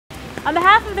On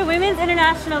behalf of the Women's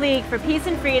International League for Peace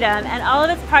and Freedom and all of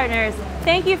its partners,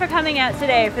 thank you for coming out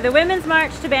today for the Women's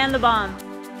March to Ban the Bomb.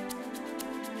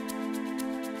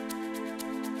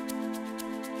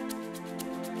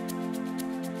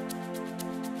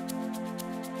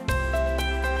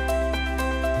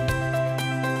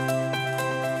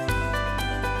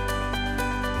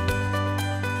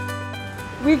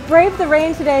 We've braved the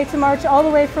rain today to march all the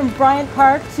way from Bryant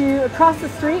Park to across the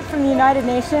street from the United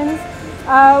Nations.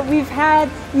 We've had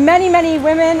many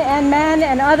women and men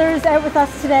and others out with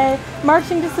us today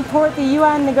marching to support the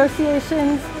UN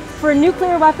negotiations for a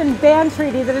nuclear weapon ban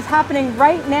treaty that is happening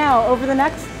right now over the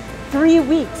next 3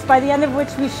 weeks, by the end of which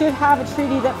we should have a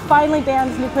treaty that finally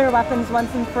bans nuclear weapons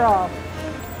once and for all.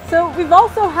 So we've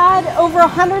also had over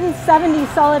 170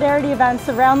 solidarity events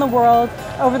around the world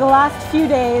over the last few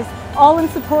days, all in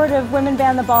support of Women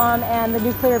Ban the Bomb and the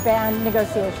nuclear ban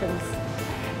negotiations.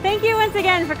 Thank you once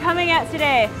again for coming out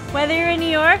today, whether you're in New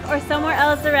York or somewhere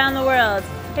else around the world.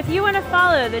 If you want to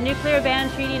follow the nuclear ban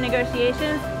treaty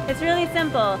negotiations, it's really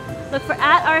simple. Look for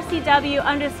 @RCW_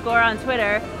 on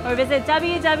Twitter or visit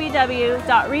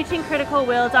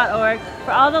www.reachingcriticalwill.org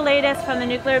for all the latest from the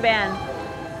nuclear ban.